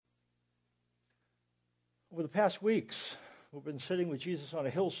Over the past weeks, we've been sitting with Jesus on a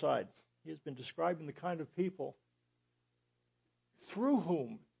hillside. He has been describing the kind of people through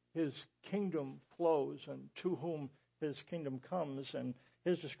whom his kingdom flows and to whom his kingdom comes. And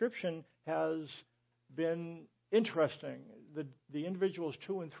his description has been interesting. The individuals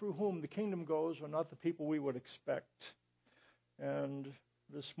to and through whom the kingdom goes are not the people we would expect. And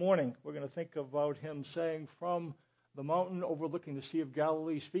this morning, we're going to think about him saying from the mountain overlooking the Sea of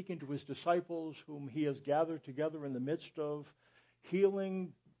Galilee, speaking to his disciples whom he has gathered together in the midst of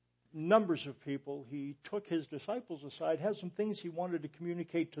healing numbers of people. He took his disciples aside, had some things he wanted to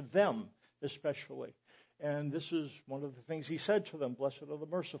communicate to them especially. And this is one of the things he said to them: "Blessed are the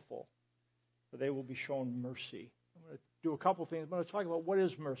merciful, for they will be shown mercy." I'm going to do a couple things. I'm going to talk about what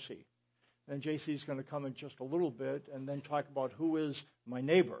is mercy. And JC is going to come in just a little bit and then talk about who is my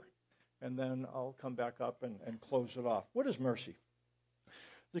neighbor. And then I'll come back up and close it off. What is mercy?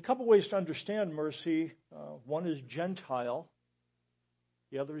 There's a couple ways to understand mercy. One is Gentile.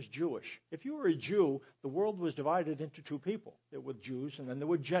 The other is Jewish. If you were a Jew, the world was divided into two people. There were Jews and then there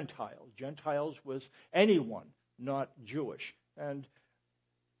were Gentiles. Gentiles was anyone not Jewish. And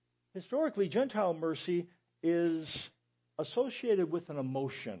historically, Gentile mercy is associated with an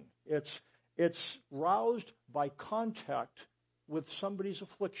emotion. It's roused by contact with somebody's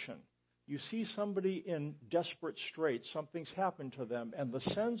affliction. You see somebody in desperate straits, something's happened to them, and the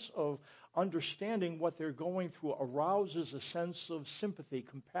sense of understanding what they're going through arouses a sense of sympathy,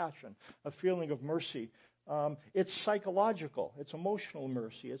 compassion, a feeling of mercy. It's psychological. It's emotional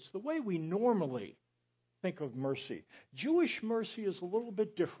mercy. It's the way we normally think of mercy. Jewish mercy is a little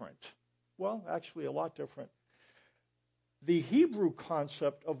bit different. Well, actually a lot different. The Hebrew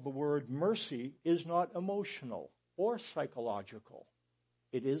concept of the word mercy is not emotional or psychological.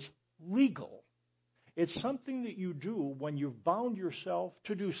 It is legal. It's something that you do when you've bound yourself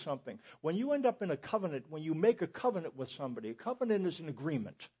to do something. When you end up in a covenant, when you make a covenant with somebody, a covenant is an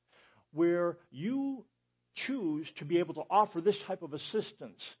agreement where you choose to be able to offer this type of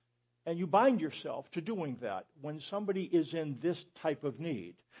assistance, and you bind yourself to doing that when somebody is in this type of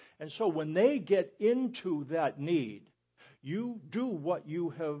need. And so when they get into that need, you do what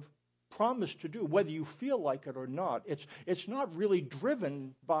you have promised to do, whether you feel like it or not. It's not really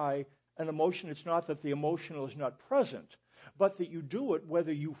driven by an emotion. It's not that the emotional is not present, but that you do it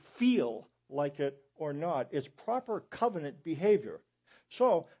whether you feel like it or not. It's proper covenant behavior.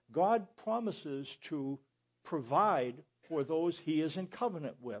 So God promises to provide for those he is in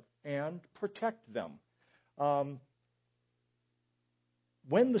covenant with and protect them.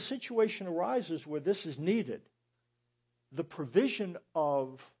 When the situation arises where this is needed, the provision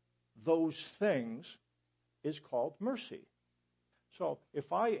of those things is called mercy. So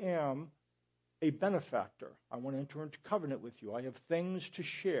if I am a benefactor, I want to enter into covenant with you. I have things to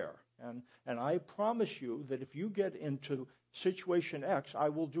share. And I promise you that if you get into situation X, I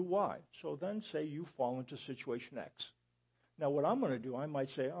will do Y. So then say you fall into situation X. Now what I'm going to do, I might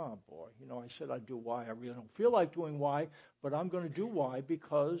say, oh boy, I said I'd do Y. I really don't feel like doing Y, but I'm going to do Y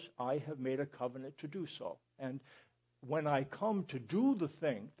because I have made a covenant to do so. And when I come to do the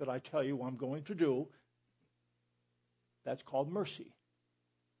thing that I tell you I'm going to do, that's called mercy.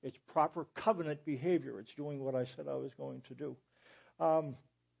 It's proper covenant behavior. It's doing what I said I was going to do.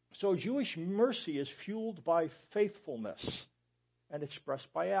 So Jewish mercy is fueled by faithfulness and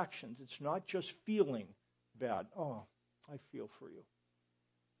expressed by actions. It's not just feeling bad. Oh, I feel for you.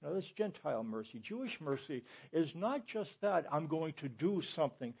 Now, that's Gentile mercy. Jewish mercy is not just that I'm going to do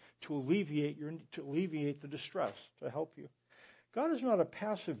something to alleviate the distress, to help you. God is not a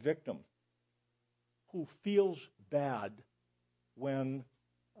passive victim who feels bad when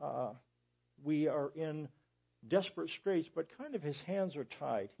we are in desperate straits, but kind of his hands are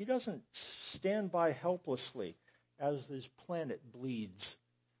tied. He doesn't stand by helplessly as this planet bleeds.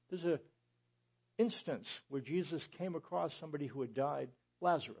 There's an instance where Jesus came across somebody who had died,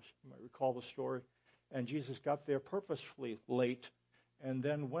 Lazarus. You might recall the story. And Jesus got there purposefully late. And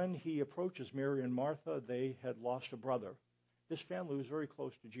then when he approaches Mary and Martha, they had lost a brother. This family was very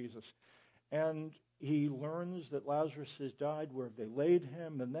close to Jesus. And he learns that Lazarus has died, where they laid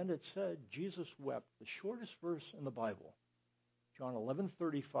him. And then it said, Jesus wept. The shortest verse in the Bible, John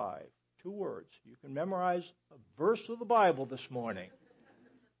 11:35. 2 words. You can memorize a verse of the Bible this morning.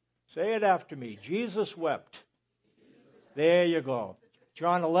 Say it after me. Jesus wept. There you go.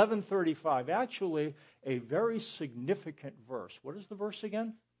 John 11:35. Actually, a very significant verse. What is the verse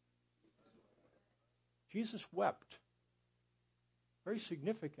again? Jesus wept. Very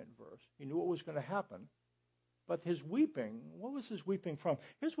significant verse. He knew what was going to happen. But his weeping, what was his weeping from?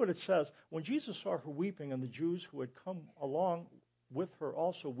 Here's what it says. When Jesus saw her weeping and the Jews who had come along with her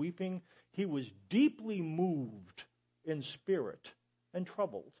also weeping. He was deeply moved in spirit and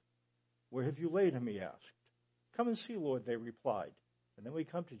troubled. Where have you laid him, he asked. Come and see, Lord, they replied. And then we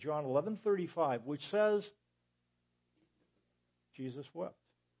come to John 11:35, which says, Jesus wept.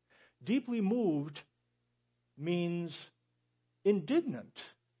 Deeply moved means indignant.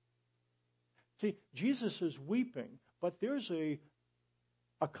 See, Jesus is weeping, but there's a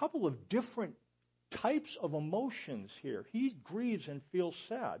couple of different types of emotions here. He grieves and feels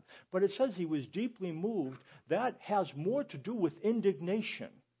sad, but it says he was deeply moved. That has more to do with indignation.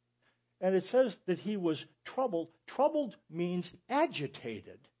 And it says that he was troubled. Troubled means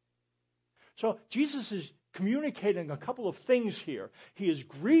agitated. So Jesus is communicating a couple of things here. He is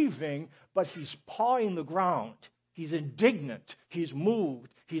grieving, but he's pawing the ground. He's indignant. He's moved.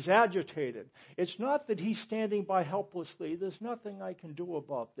 He's agitated. It's not that he's standing by helplessly. There's nothing I can do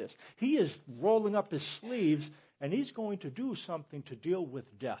about this. He is rolling up his sleeves, and he's going to do something to deal with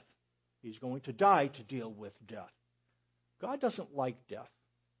death. He's going to die to deal with death. God doesn't like death.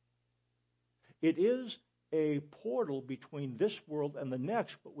 It is a portal between this world and the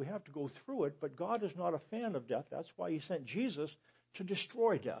next, but we have to go through it. But God is not a fan of death. That's why he sent Jesus to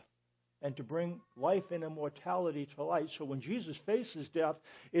destroy death and to bring life and immortality to light. So when Jesus faces death,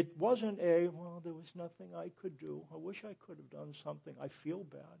 it wasn't there was nothing I could do. I wish I could have done something. I feel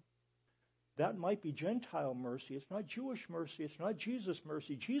bad. That might be Gentile mercy. It's not Jewish mercy. It's not Jesus'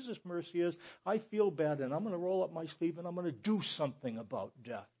 mercy. Jesus' mercy is, I feel bad, and I'm going to roll up my sleeve, and I'm going to do something about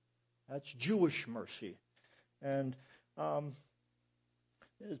death. That's Jewish mercy. And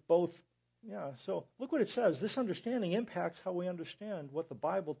it's both, so look what it says. This understanding impacts how we understand what the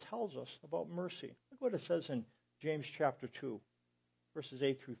Bible tells us about mercy. Look what it says in James chapter 2, verses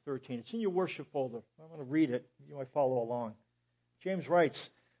 8 through 13. It's in your worship folder. I'm going to read it. You might follow along. James writes,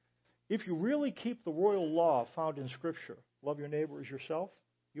 if you really keep the royal law found in Scripture, love your neighbor as yourself,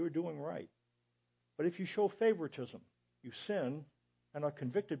 you are doing right. But if you show favoritism, you sin and are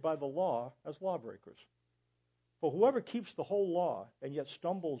convicted by the law as lawbreakers. For whoever keeps the whole law and yet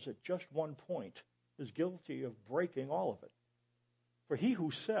stumbles at just one point is guilty of breaking all of it. For he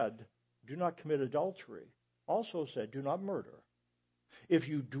who said, do not commit adultery, also said, do not murder. If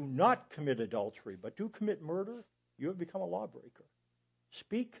you do not commit adultery, but do commit murder, you have become a lawbreaker.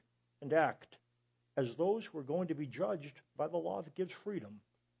 Speak and act as those who are going to be judged by the law that gives freedom,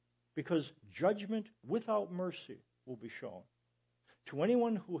 because judgment without mercy will be shown. To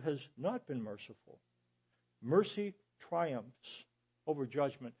anyone who has not been merciful, mercy triumphs over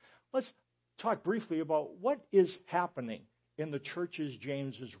judgment. Let's talk briefly about what is happening in the churches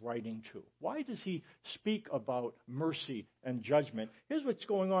James is writing to. Why does he speak about mercy and judgment? Here's what's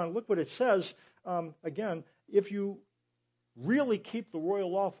going on. Look what it says. Again, if you really keep the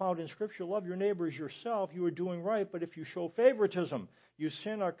royal law found in Scripture, love your neighbor as yourself, you are doing right. But if you show favoritism, you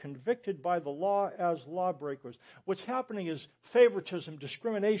sin, are convicted by the law as lawbreakers. What's happening is favoritism,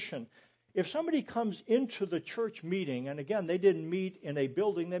 discrimination. If somebody comes into the church meeting, and again, they didn't meet in a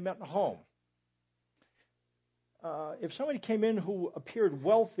building, they met in a home. If somebody came in who appeared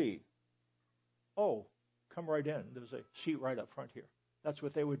wealthy, come right in. There's a seat right up front here. That's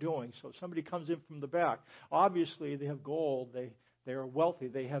what they were doing. So if somebody comes in from the back, obviously they have gold, they are wealthy,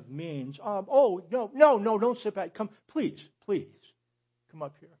 they have means. No, don't sit back. Come, please, come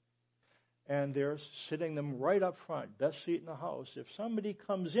up here. And they're sitting them right up front, best seat in the house. If somebody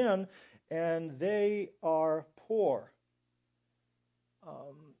comes in and they are poor,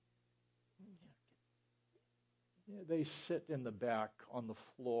 they sit in the back on the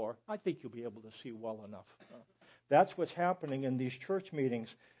floor. I think you'll be able to see well enough. That's what's happening in these church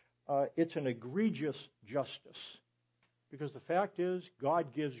meetings. It's an egregious justice, because the fact is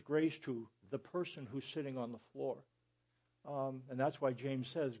God gives grace to the person who's sitting on the floor. And that's why James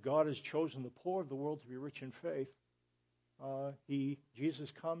says God has chosen the poor of the world to be rich in faith.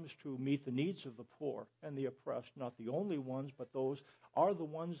 Jesus comes to meet the needs of the poor and the oppressed, not the only ones, but those are the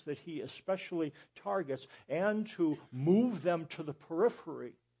ones that he especially targets, and to move them to the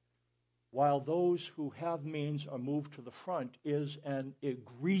periphery, while those who have means are moved to the front, is an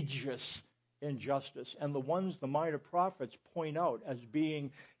egregious injustice, and the ones the minor prophets point out as being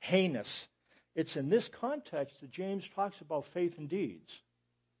heinous. It's in this context that James talks about faith and deeds.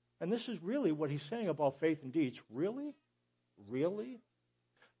 And this is really what he's saying about faith and deeds. Really? Really?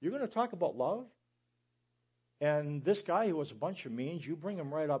 You're going to talk about love? And this guy who has a bunch of means, you bring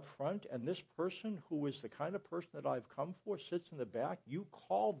him right up front, and this person who is the kind of person that I've come for sits in the back, you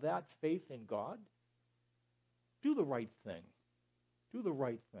call that faith in God? Do the right thing. Do the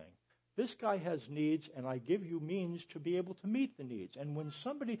right thing. This guy has needs, and I give you means to be able to meet the needs. And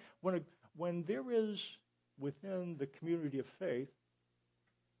when there is within the community of faith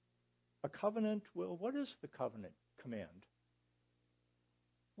A covenant, well, what is the covenant command?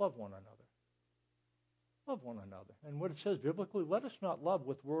 Love one another. Love one another. And what it says biblically, let us not love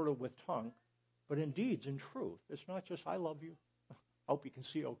with word or with tongue, but in deeds and truth. It's not just, I love you. I hope you can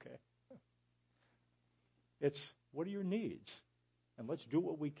see okay. It's, what are your needs? And let's do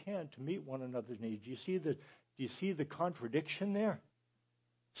what we can to meet one another's needs. Do you see the contradiction there?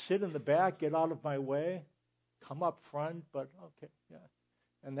 Sit in the back, get out of my way, come up front, but okay, yeah.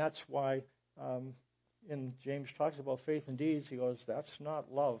 And that's why in James talks about faith and deeds, he goes, that's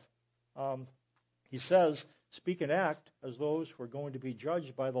not love. He says, speak and act as those who are going to be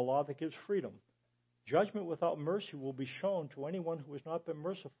judged by the law that gives freedom. Judgment without mercy will be shown to anyone who has not been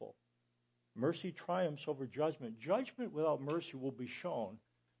merciful. Mercy triumphs over judgment. Judgment without mercy will be shown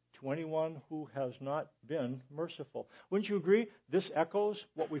to anyone who has not been merciful. Wouldn't you agree? This echoes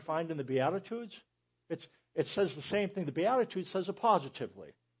what we find in the Beatitudes. It says the same thing. The Beatitudes says it positively.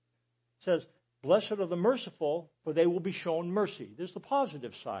 It says, blessed are the merciful, for they will be shown mercy. There's the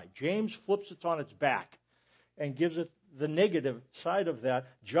positive side. James flips it on its back and gives it the negative side of that.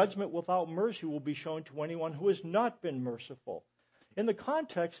 Judgment without mercy will be shown to anyone who has not been merciful. In the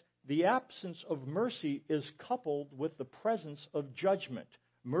context, the absence of mercy is coupled with the presence of judgment.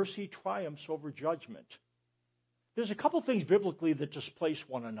 Mercy triumphs over judgment. There's a couple things biblically that displace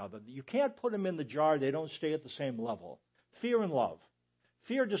one another. You can't put them in the jar. They don't stay at the same level. Fear and love.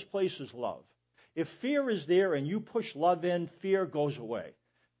 Fear displaces love. If fear is there and you push love in, fear goes away.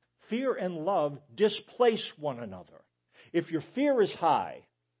 Fear and love displace one another. If your fear is high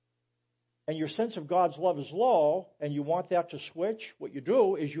and your sense of God's love is low and you want that to switch, what you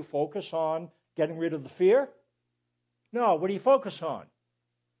do is you focus on getting rid of the fear. No, what do you focus on?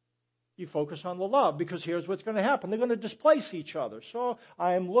 You focus on the love, because here's what's going to happen. They're going to displace each other. So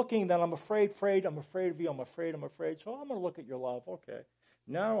I am looking, then I'm afraid of you, I'm afraid. So I'm going to look at your love. Okay.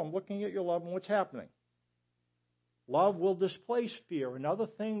 Now I'm looking at your love, and what's happening? Love will displace fear. Another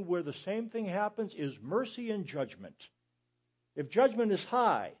thing where the same thing happens is mercy and judgment. If judgment is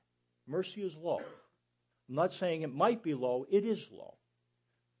high, mercy is low. I'm not saying it might be low, it is low.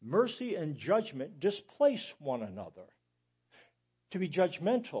 Mercy and judgment displace one another. To be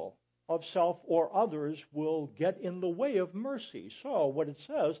judgmental of self or others will get in the way of mercy. So what it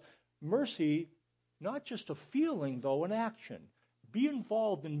says, mercy, not just a feeling, though, an action. Be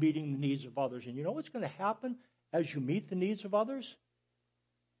involved in meeting the needs of others. And you know what's going to happen as you meet the needs of others?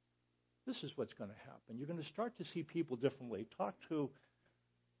 This is what's going to happen. You're going to start to see people differently. Talk to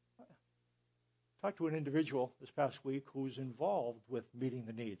an individual this past week who's involved with meeting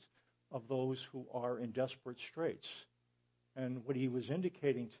the needs of those who are in desperate straits. And what he was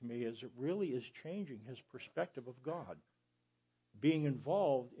indicating to me is it really is changing his perspective of God. Being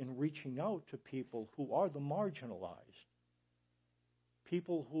involved in reaching out to people who are the marginalized.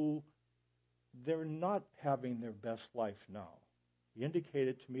 People who they're not having their best life now. He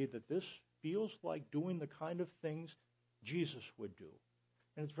indicated to me that this feels like doing the kind of things Jesus would do.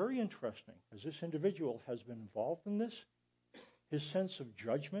 And it's very interesting, as this individual has been involved in this, his sense of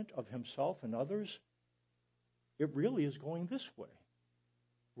judgment of himself and others, it really is going this way.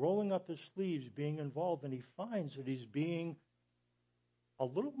 Rolling up his sleeves, being involved, and he finds that he's being a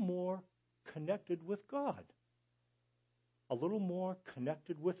little more connected with God. A little more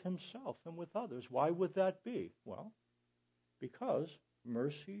connected with himself and with others. Why would that be? Well, because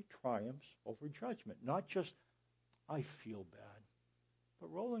mercy triumphs over judgment. Not just, I feel bad,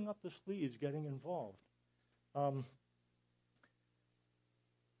 but rolling up the sleeves, getting involved.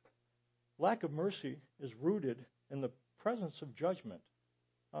 Lack of mercy is rooted in the presence of judgment.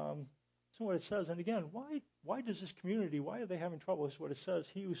 So what it says, and again, why does this community, why are they having trouble? This is what it says.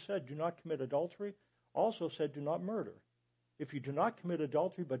 He who said, do not commit adultery, also said, do not murder. If you do not commit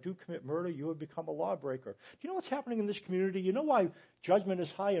adultery but do commit murder, you have become a lawbreaker. Do you know what's happening in this community? You know why judgment is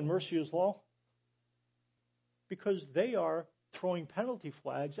high and mercy is low? Because they are throwing penalty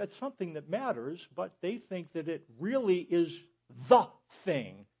flags at something that matters, but they think that it really is the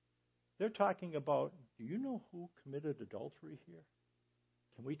thing. They're talking about, do you know who committed adultery here?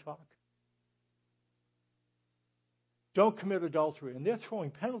 Can we talk? Don't commit adultery. And they're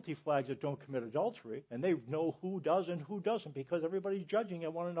throwing penalty flags at don't commit adultery, and they know who does and who doesn't because everybody's judging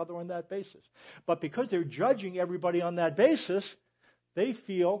at one another on that basis. But because they're judging everybody on that basis, they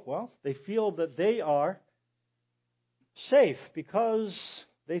feel that they are safe because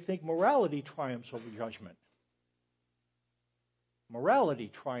they think morality triumphs over judgment.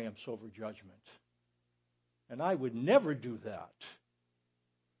 Morality triumphs over judgment. And I would never do that.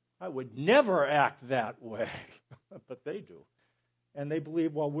 I would never act that way. But they do. And they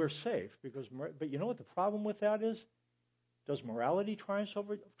believe, well, we're safe. But you know what the problem with that is? Does morality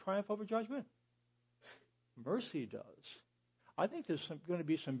triumph over judgment? Mercy does. I think there's going to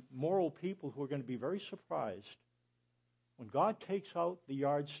be some moral people who are going to be very surprised when God takes out the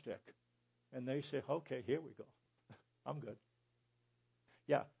yardstick and they say, okay, here we go. I'm good.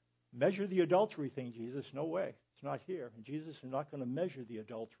 Yeah, measure the adultery thing, Jesus. No way. It's not here. And Jesus is not going to measure the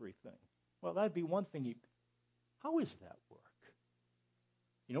adultery thing. Well, that'd be one thing. How does that work?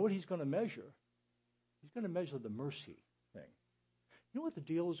 You know what he's going to measure? He's going to measure the mercy thing. You know what the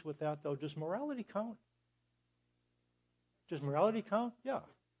deal is with that, though? Does morality count? Does morality count? Yeah.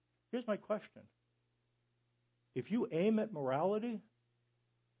 Here's my question. If you aim at morality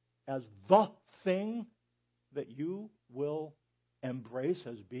as the thing that you will embrace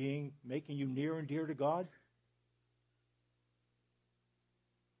as making you near and dear to God,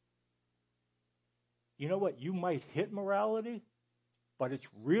 you know what? You might hit morality, but it's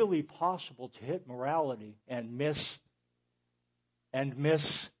really possible to hit morality and miss.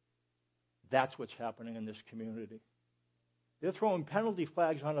 That's what's happening in this community. They're throwing penalty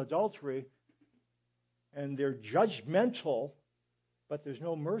flags on adultery, and they're judgmental, but there's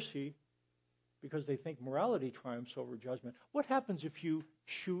no mercy because they think morality triumphs over judgment. What happens if you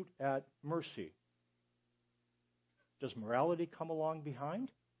shoot at mercy? Does morality come along behind?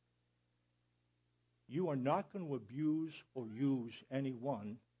 You are not going to abuse or use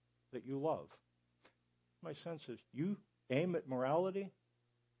anyone that you love. My sense is you aim at morality,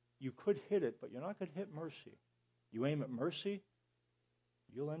 you could hit it, but you're not going to hit mercy. You aim at mercy,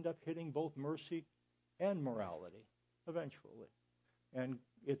 you'll end up hitting both mercy and morality eventually. And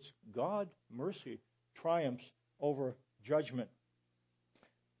it's God, mercy, triumphs over judgment.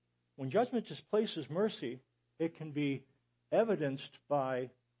 When judgment displaces mercy, it can be evidenced by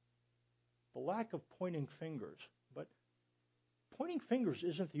the lack of pointing fingers. But pointing fingers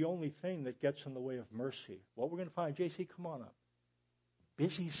isn't the only thing that gets in the way of mercy. What we're going to find, JC, come on up.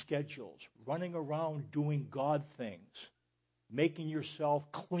 Busy schedules, running around doing God things, making yourself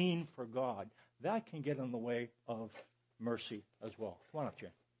clean for God, that can get in the way of mercy as well. Come on up, Jane.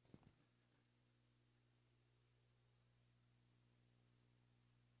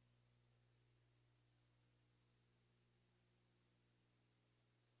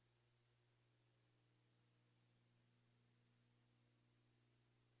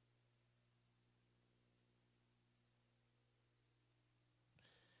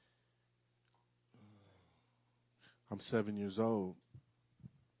 I'm 7 years old,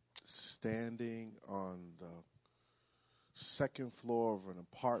 standing on the second floor of an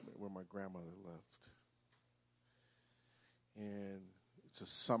apartment where my grandmother lived. And it's a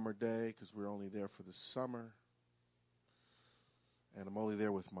summer day because we're only there for the summer. And I'm only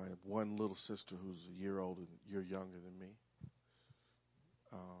there with my one little sister who's a year older, a year younger than me.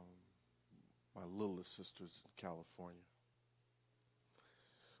 My littlest sister's in California.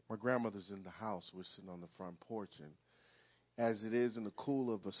 My grandmother's in the house. We're sitting on the front porch. And as it is in the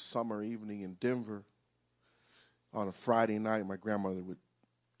cool of a summer evening in Denver, on a Friday night, my grandmother would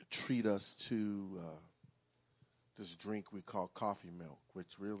treat us to this drink we call coffee milk, which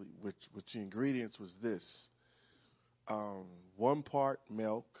the ingredients was this. 1 part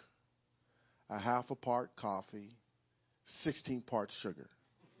milk, a half a part coffee, 16 parts sugar.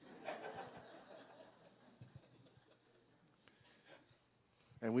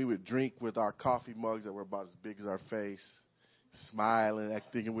 And we would drink with our coffee mugs that were about as big as our face, smiling,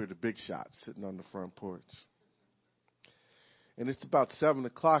 thinking we were the big shots sitting on the front porch. And it's about 7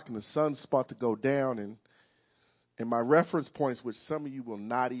 o'clock, and the sun's about to go down. And my reference points, which some of you will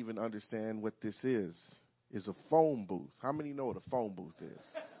not even understand what this is a phone booth. How many know what a phone booth is?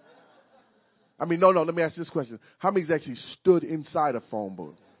 No, let me ask this question. How many's actually stood inside a phone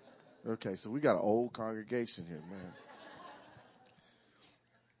booth? Okay, so we got an old congregation here, man.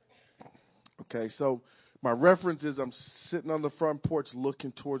 Okay, so my reference is I'm sitting on the front porch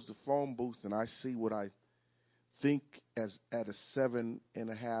looking towards the phone booth, and I see what I think as at a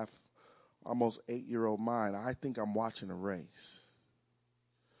 7.5, almost 8-year-old mind, I think I'm watching a race.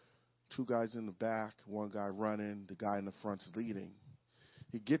 2 guys in the back, 1 guy running, the guy in the front's leading.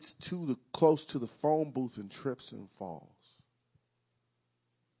 He gets close to the phone booth and trips and falls.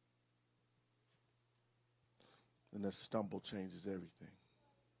 And that stumble changes everything.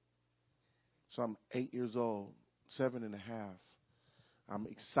 So I'm 8 years old, 7.5. I'm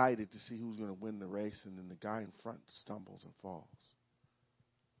excited to see who's going to win the race, and then the guy in front stumbles and falls.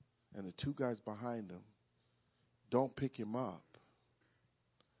 And the 2 guys behind him don't pick him up.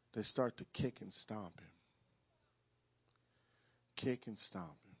 They start to kick and stomp him. Kick and stomp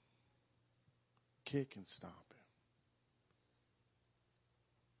him. Kick and stomp him.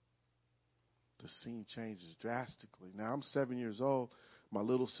 the scene changes drastically. Now, I'm 7 years old. My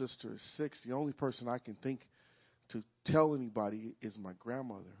little sister is 6. The only person I can think to tell anybody is my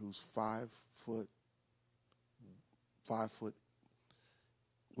grandmother, who's 5 foot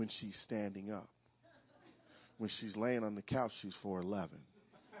when she's standing up. When she's laying on the couch, she's 4'11".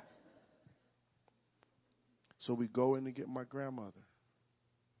 So we go in to get my grandmother.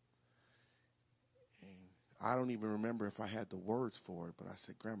 And I don't even remember if I had the words for it, but I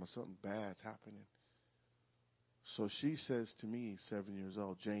said, Grandma, something bad's happening. So she says to me, 7 years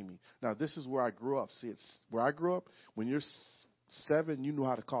old, Jamie. Now, this is where I grew up. See, it's where I grew up. When you're 7, you know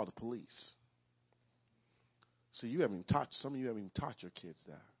how to call the police. So some of you haven't even taught your kids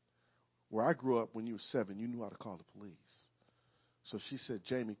that. Where I grew up, when you were 7, you knew how to call the police. So she said,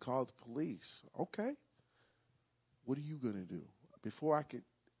 Jamie, call the police. Okay. What are you going to do? Before I could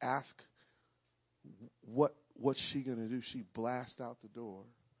ask what's she going to do, she blasts out the door,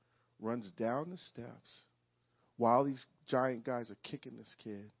 runs down the steps while these giant guys are kicking this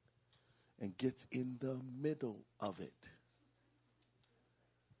kid, and gets in the middle of it.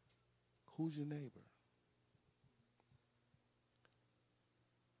 Who's your neighbor?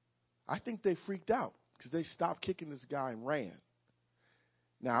 I think they freaked out because they stopped kicking this guy and ran.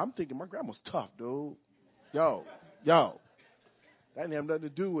 Now, I'm thinking, my grandma's tough, dude. Yo. That didn't have nothing to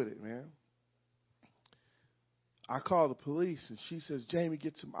do with it, man. I call the police, and she says, Jamie,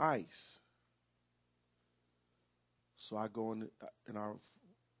 get some ice. So I go in our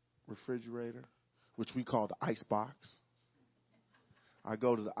refrigerator, which we call the ice box. I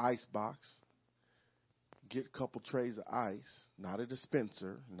go to the ice box, get a couple trays of ice, not a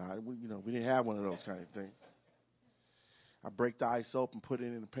dispenser. We didn't have one of those kind of things. I break the ice open, put it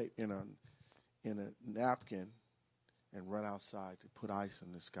in a napkin, and run outside to put ice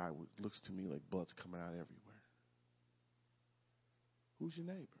on this guy. It looks to me like blood's coming out everywhere. Who's your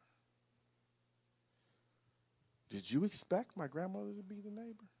neighbor? Did you expect my grandmother to be the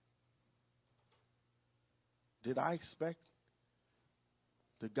neighbor? Did I expect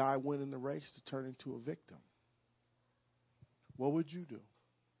the guy winning the race to turn into a victim? What would you do?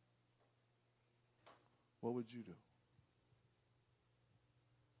 What would you do?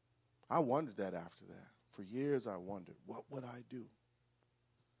 I wondered that after that. For years I wondered, what would I do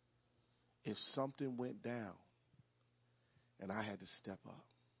if something went down and I had to step up?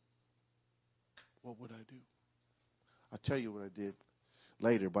 What would I do? I'll tell you what I did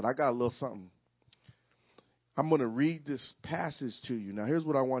later, but I got a little something. I'm going to read this passage to you. Now, here's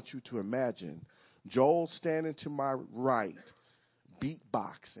what I want you to imagine. Joel standing to my right,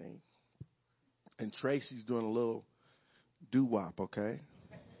 beatboxing, and Tracy's doing a little doo-wop, okay?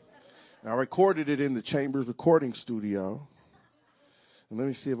 Now, I recorded it in the Chambers recording studio. And let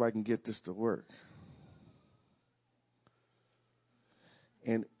me see if I can get this to work.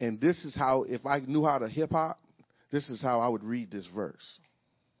 And this is how, if I knew how to hip-hop, this is how I would read this verse.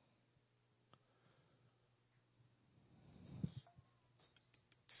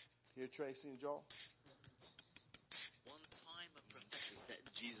 Here, Tracy and Joel. One time a professor set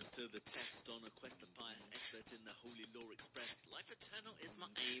Jesus to the test on a quest to find an expert in the holy law expressed. Life eternal is my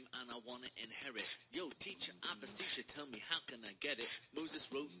aim and I want to inherit. Yo, teacher, I beseech you, tell me how can I get it? Moses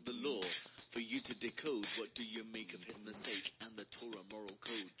wrote the law for you to decode. What do you make of his mistake and the Torah moral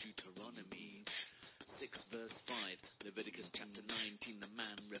code? Deuteronomy 6 verse 5, Leviticus chapter 19, the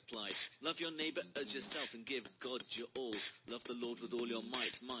man replied, love your neighbor as yourself and give God your all. Love the Lord with all your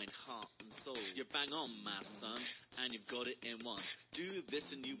might, mind, heart, and soul. You're bang on, my son, and you've got it in one. Do this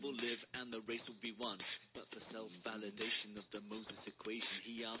and you will live and the race will be won. But for self-validation of the Moses equation,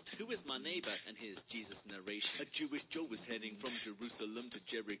 he asked, who is my neighbor? And here's Jesus' narration. A Jewish Joe was heading from Jerusalem to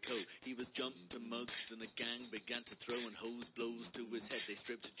Jericho. He was jumped amongst and a gang began to throw and hose blows to his head. They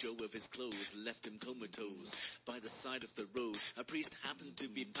stripped Joe of his clothes, left him comatose. By the side of the road, a priest happened to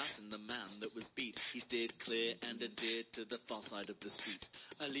be passing the man that was beat. He steered clear and adhered to the far side of the street.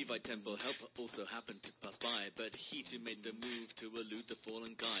 A Levite temple helper also happened to pass by, but he too made the move to elude the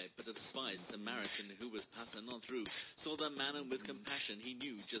fallen guy. But a despised Samaritan who was passing on through saw the man, and with compassion he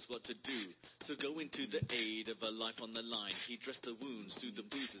knew just what to do. So going to the aid of a life on the line, he dressed the wounds, soothed the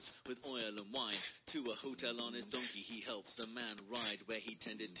bruises with oil and wine. To a hotel on his donkey he helped the man ride, where he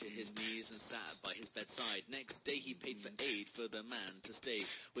tended to his knees and sat by his bedside. Next day he paid for aid for the man to stay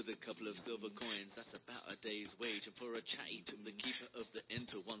with a couple of silver coins. That's about a day's wage. And for a chat he took the keeper of the inn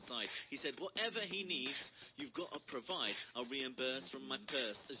to one side. He said, whatever he needs, you've got to provide. I'll reimburse from my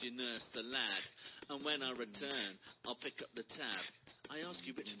purse as you nurse the lad. And when I return, I'll pick up the tab. I ask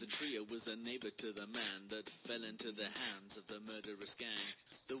you which of the trio was a neighbor to the man that fell into the hands of the murderous gang.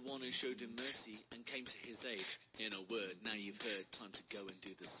 The one who showed him mercy and came to his aid. In a word, now you've heard, time to go and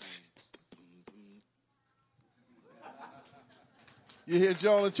do the same. You hear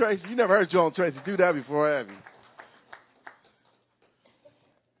Joel and Tracy? You never heard Joel and Tracy do that before, have you?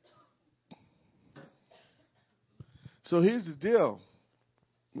 So here's the deal.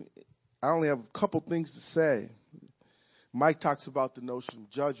 I only have a couple things to say. Mike talks about the notion of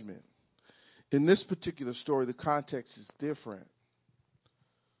judgment. In this particular story, the context is different.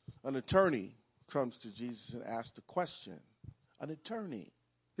 An attorney comes to Jesus and asks the question. An attorney.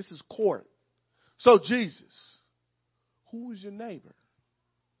 This is court. So Jesus, who is your neighbor?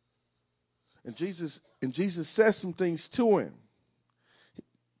 And Jesus says some things to him.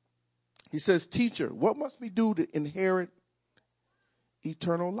 He says, teacher, what must we do to inherit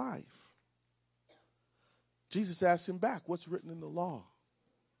eternal life? Jesus asks him back, what's written in the law?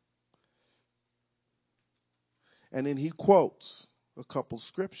 And then he quotes a couple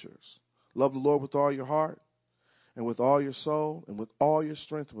scriptures. Love the Lord with all your heart and with all your soul and with all your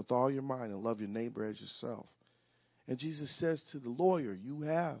strength and with all your mind, and love your neighbor as yourself. And Jesus says to the lawyer, you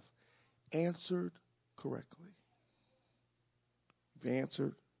have answered correctly. You've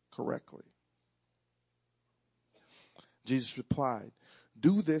answered correctly. Jesus replied,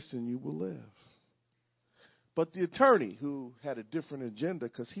 do this and you will live. But the attorney, who had a different agenda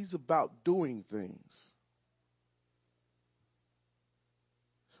because he's about doing things,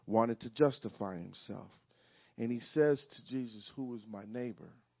 wanted to justify himself. And he says to Jesus, who is my neighbor?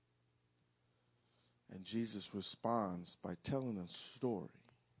 And Jesus responds by telling a story.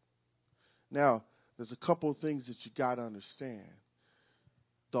 Now, there's a couple of things that you got to understand.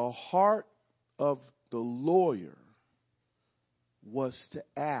 The heart of the lawyer was to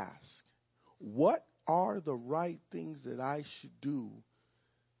ask, what are the right things that I should do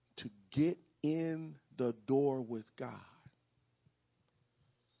to get in the door with God?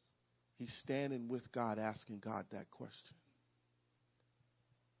 He's standing with God, asking God that question.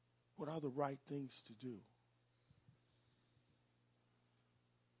 What are the right things to do?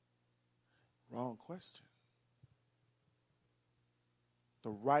 Wrong question. The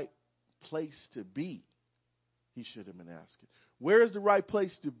right place to be, he should have been asking. Where is the right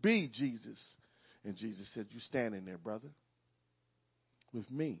place to be, Jesus? And Jesus said, you standing there, brother, with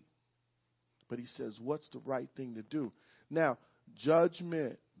me. But he says, what's the right thing to do? Now,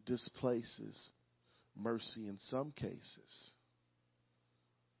 judgment displaces mercy in some cases.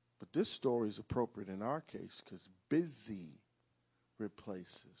 But this story is appropriate in our case because busy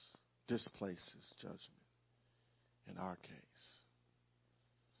displaces judgment in our case.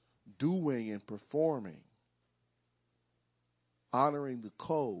 Doing and performing, honoring the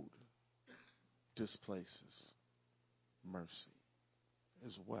code, displaces mercy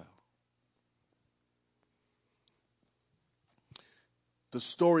as well. The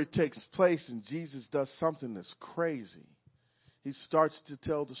story takes place and Jesus does something that's crazy. He starts to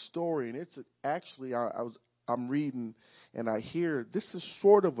tell the story, and it's actually I'm reading and I hear this is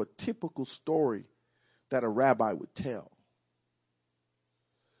sort of a typical story that a rabbi would tell.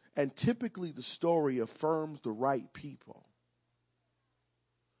 And typically the story affirms the right people.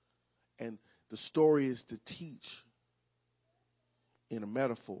 And the story is to teach in a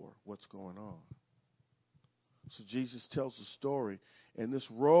metaphor what's going on. So Jesus tells the story, and this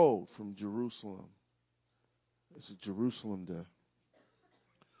road from Jerusalem, it's Jerusalem to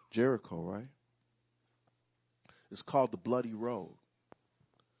Jericho, right? It's called the Bloody Road.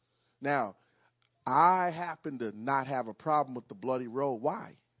 Now, I happen to not have a problem with the Bloody Road.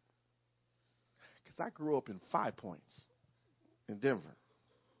 Why? Because I grew up in 5 Points in Denver.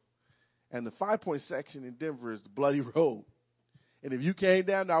 And the 5 Point section in Denver is the Bloody Road. And if you came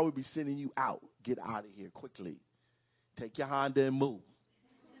down there, I would be sending you out. Get out of here quickly. Take your Honda and move.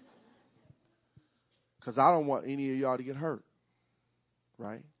 Because I don't want any of y'all to get hurt.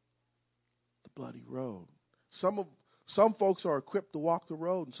 Right? The Bloody Road. Some folks are equipped to walk the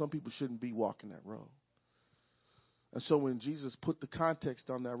road, and some people shouldn't be walking that road. And so when Jesus put the context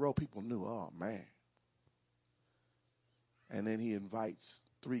on that road, people knew, oh, man. And then he invites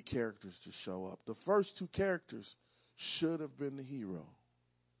 3 characters to show up. The first 2 characters should have been the hero.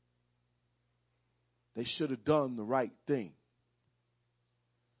 They should have done the right thing.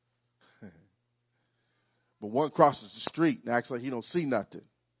 But one crosses the street and acts like he don't see nothing.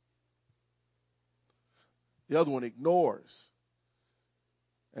 The other one ignores.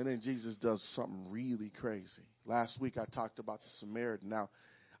 And then Jesus does something really crazy. Last week I talked about the Samaritan. Now,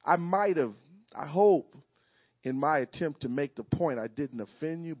 I hope in my attempt to make the point I didn't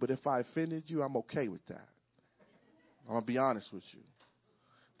offend you, but if I offended you, I'm okay with that. I'm going to be honest with you.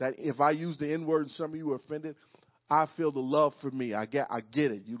 That if I use the N-word and some of you are offended, I feel the love for me. I get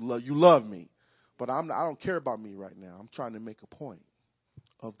it. You love me. But I don't care about me right now. I'm trying to make a point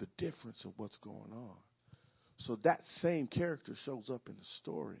of the difference of what's going on. So that same character shows up in the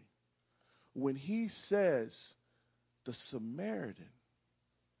story. When he says the Samaritan,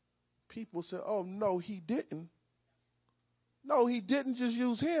 people say, oh, no, he didn't. No, he didn't just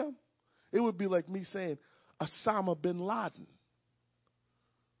use him. It would be like me saying Osama bin Laden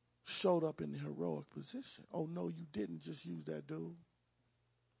showed up in the heroic position. Oh, no, you didn't just use that dude.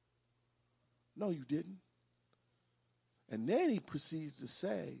 No, you didn't. And then he proceeds to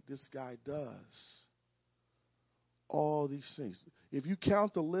say this guy does all these things. If you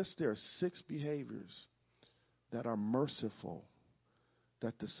count the list, there are 6 behaviors that are merciful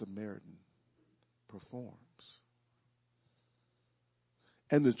that the Samaritan performs.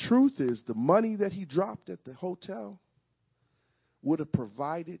 And the truth is, the money that he dropped at the hotel would have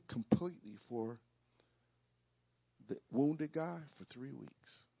provided completely for the wounded guy for 3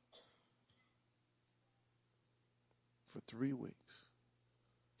 weeks. For 3 weeks.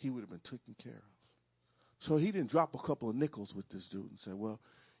 He would have been taken care of. So he didn't drop a couple of nickels with this dude and say, well,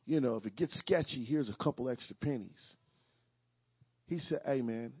 you know, if it gets sketchy, here's a couple extra pennies. He said, hey,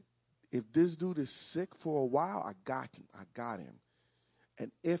 man, if this dude is sick for a while, I got him. I got him.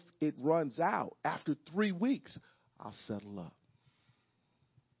 And if it runs out after 3 weeks, I'll settle up.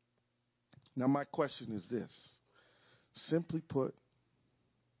 Now, my question is this. Simply put,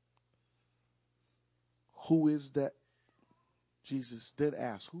 who is that? Jesus did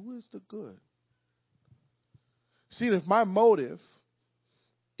ask, who is the good? See, if my motive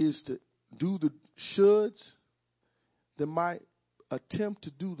is to do the shoulds, then my attempt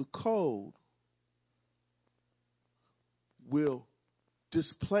to do the code will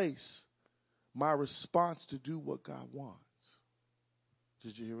displace my response to do what God wants.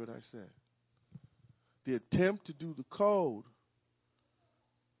 Did you hear what I said? The attempt to do the code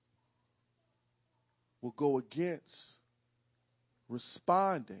will go against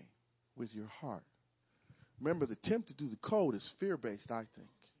responding with your heart. Remember, the attempt to do the code is fear-based, I think.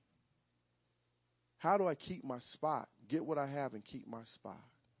 How do I keep my spot? Get what I have and keep my spot.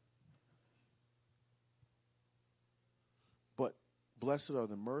 But blessed are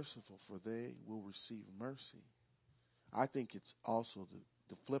the merciful, for they will receive mercy. I think it's also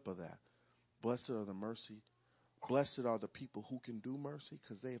the flip of that. Blessed are the mercy. Blessed are the people who can do mercy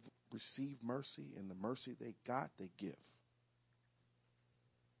because they have received mercy, and the mercy they got, they give.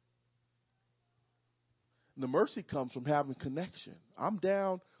 And the mercy comes from having connection. I'm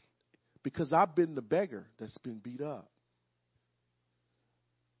down because I've been the beggar that's been beat up.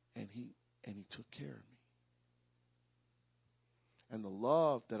 And he took care of me. And the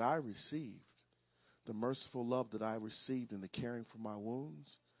love that I received, the merciful love that I received in the caring for my wounds,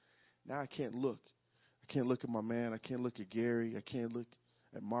 now I can't look. I can't look at my man. I can't look at Gary. I can't look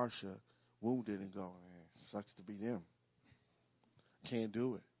at Marsha wounded and go, man, sucks to be them. Can't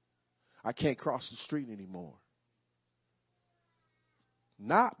do it. I can't cross the street anymore.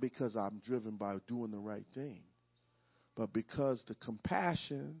 Not because I'm driven by doing the right thing, but because the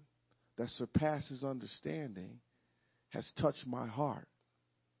compassion that surpasses understanding has touched my heart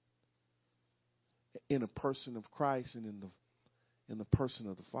in a person of Christ and in the person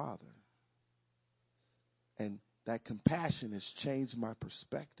of the Father. And that compassion has changed my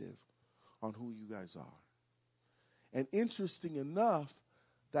perspective on who you guys are. And interesting enough,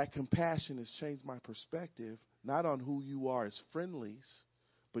 that compassion has changed my perspective, not on who you are as friendlies,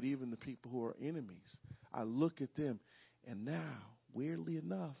 but even the people who are enemies. I look at them, and now, weirdly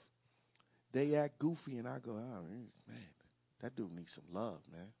enough, they act goofy, and I go, oh, man, that dude needs some love,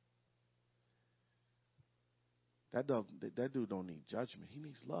 man. That dude don't need judgment. He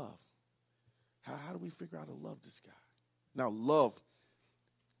needs love. How do we figure out how to love this guy? Now, love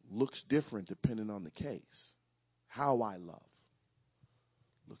looks different depending on the case. How I love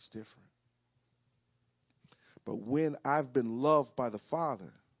looks different. But when I've been loved by the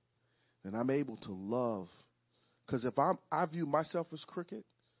Father, then I'm able to love. Because if I view myself as crooked,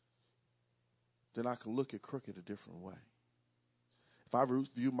 then I can look at crooked a different way. If I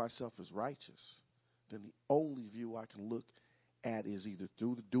view myself as righteous, then the only view I can look at is either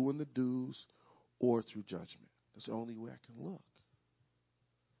through the doing the do's or through judgment. That's the only way I can look.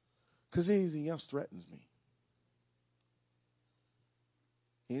 Because anything else threatens me.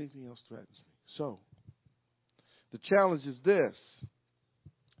 Anything else threatens me. So, the challenge is this.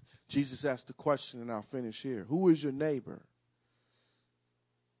 Jesus asked the question, and I'll finish here. Who is your neighbor?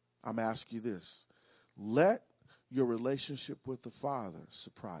 I'm asking you this. Let your relationship with the Father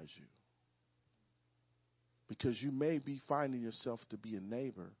surprise you. Because you may be finding yourself to be a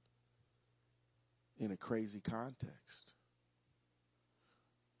neighbor in a crazy context.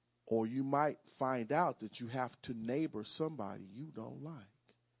 Or you might find out that you have to neighbor somebody you don't like.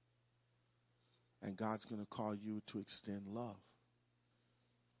 And God's going to call you to extend love,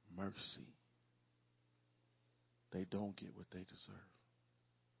 mercy. They don't get what they deserve.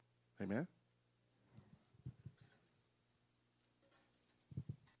 Amen?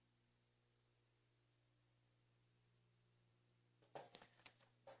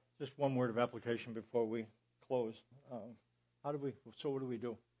 Just one word of application before we close. What do we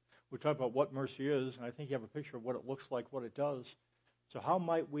do? We talk about what mercy is, and I think you have a picture of what it looks like, what it does. So how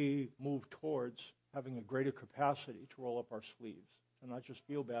might we move towards having a greater capacity to roll up our sleeves, to not just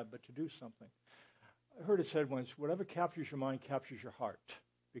feel bad, but to do something? I heard it said once, whatever captures your mind captures your heart,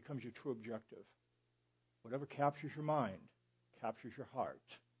 becomes your true objective. Whatever captures your mind captures your heart,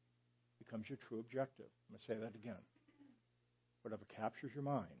 becomes your true objective. I'm going to say that again. Whatever captures your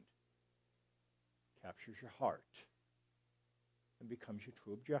mind captures your heart and becomes your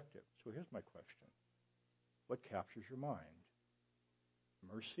true objective. So here's my question. What captures your mind?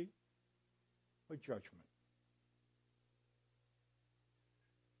 Mercy or judgment?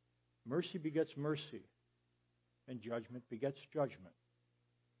 Mercy begets mercy, and judgment begets judgment.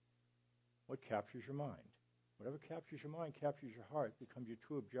 What captures your mind? Whatever captures your mind captures your heart, becomes your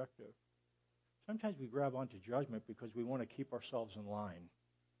true objective. Sometimes we grab onto judgment because we want to keep ourselves in line.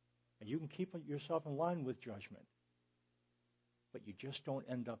 And you can keep yourself in line with judgment, but you just don't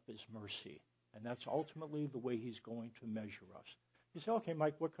end up as mercy. And that's ultimately the way he's going to measure us. You say, okay,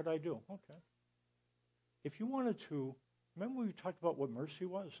 Mike, what could I do? Okay. If you wanted to, remember we talked about what mercy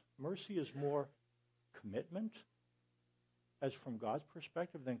was? Mercy is more commitment, as from God's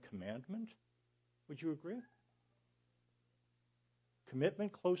perspective, than commandment. Would you agree?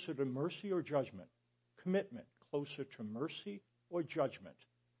 Commitment closer to mercy or judgment? Commitment closer to mercy or judgment?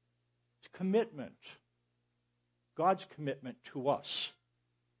 It's commitment. God's commitment to us.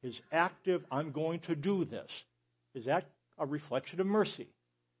 His active, I'm going to do this. Is that a reflection of mercy?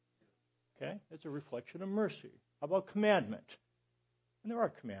 Okay? It's a reflection of mercy. How about commandment? And there are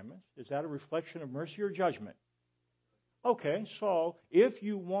commandments. Is that a reflection of mercy or judgment? Okay, so if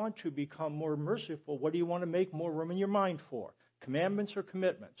you want to become more merciful, what do you want to make more room in your mind for? Commandments or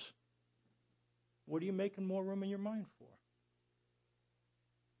commitments? What are you making more room in your mind for?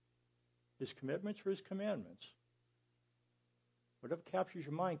 His commitments or his commandments? Whatever captures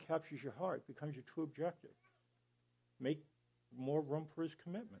your mind captures your heart, becomes your true objective. Make more room for his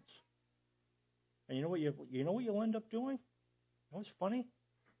commitments. And you know what you'll end up doing? You know what's funny?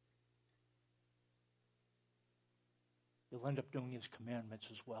 You'll end up doing his commandments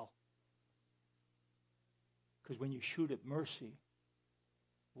as well. Because when you shoot at mercy,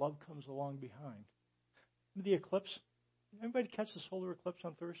 love comes along behind. Remember the eclipse? Everybody catch the solar eclipse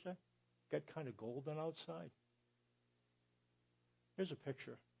on Thursday? Got kind of golden outside. Here's a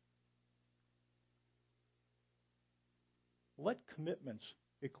picture. Let commitments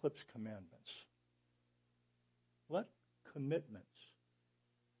eclipse commandments. Let commitments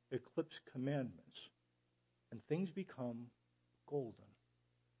eclipse commandments, and things become golden.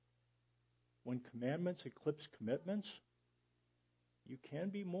 When commandments eclipse commitments, you can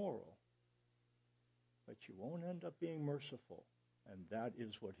be moral, but you won't end up being merciful, and that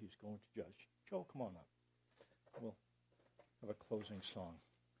is what he's going to judge. Joe, come on up. We'll have a closing song.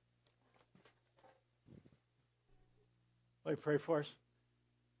 Let me pray for us.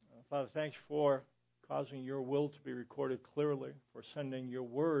 Father, thanks for causing your will to be recorded clearly, for sending your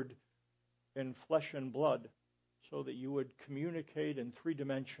word in flesh and blood so that you would communicate in 3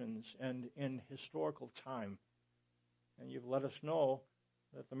 dimensions and in historical time. And you've let us know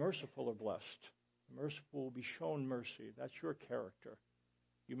that the merciful are blessed. The merciful will be shown mercy. That's your character.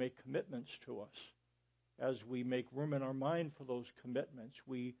 You make commitments to us. As we make room in our mind for those commitments,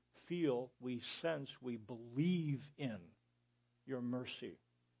 we feel, we sense, we believe in your mercy.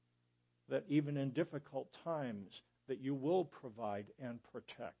 That even in difficult times, that you will provide and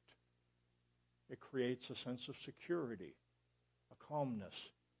protect. It creates a sense of security, a calmness.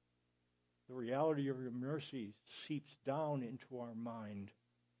 The reality of your mercy seeps down into our mind,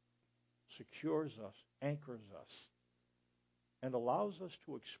 secures us, anchors us, and allows us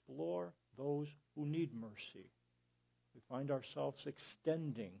to explore those who need mercy. We find ourselves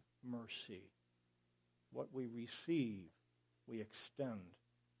extending mercy. What we receive, we extend.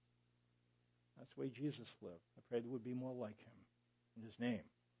 That's the way Jesus lived. I pray that we'd be more like him. In his name,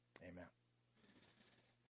 amen.